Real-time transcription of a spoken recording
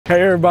Hey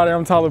everybody,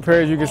 I'm Tylor.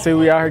 As you can see,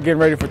 we out here getting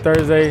ready for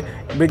Thursday.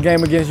 Big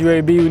game against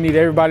UAB. We need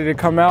everybody to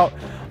come out.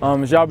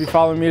 As y'all be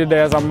following me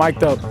today as I'm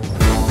mic'd up.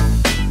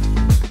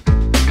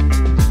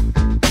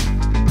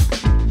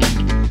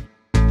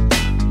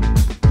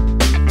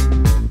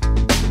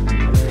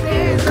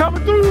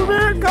 Coming through,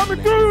 man,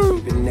 coming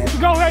through. Let's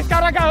go, hey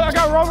Scott, I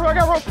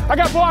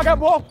got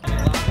ball.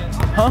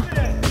 Huh?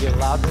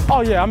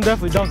 Oh yeah, I'm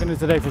definitely dunking it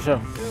today for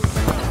sure.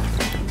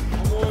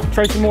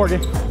 Tracy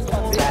Morgan.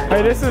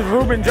 Hey, this is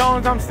Ruben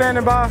Jones. I'm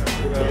standing by.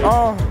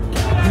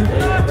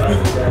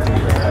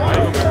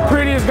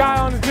 Prettiest guy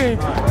on the team.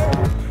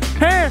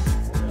 Hand.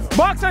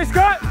 Box, hey,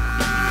 Scott.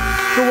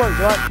 Good work,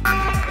 bro.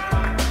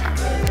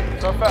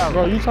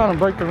 Bro, you trying to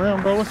break the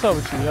rim, bro? What's up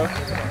with you, yo?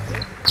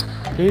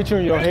 He hit you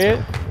in your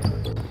head?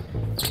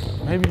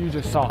 Maybe you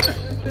just saw it.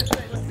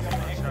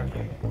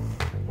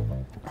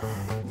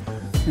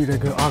 Need that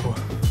good agua.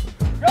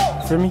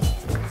 Feel me?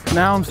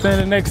 Now I'm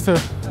standing next to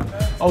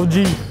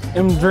OG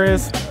M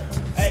Dress.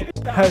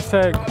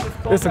 Hashtag,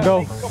 it's a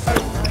go.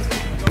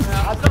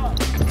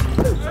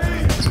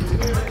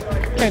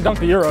 Can't dunk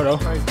the Euro though.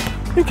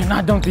 You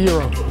cannot dunk the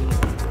Euro.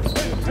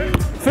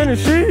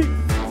 Finish sheet.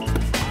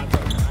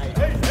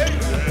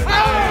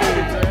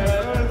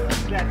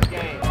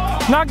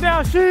 Knock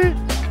down sheet.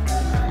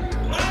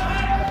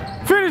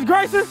 Finish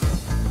Grayson.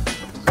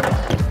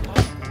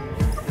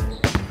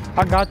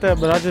 I got that,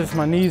 but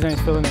my knees ain't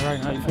feeling it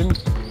right now, you feel me?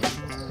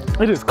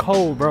 It is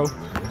cold, bro.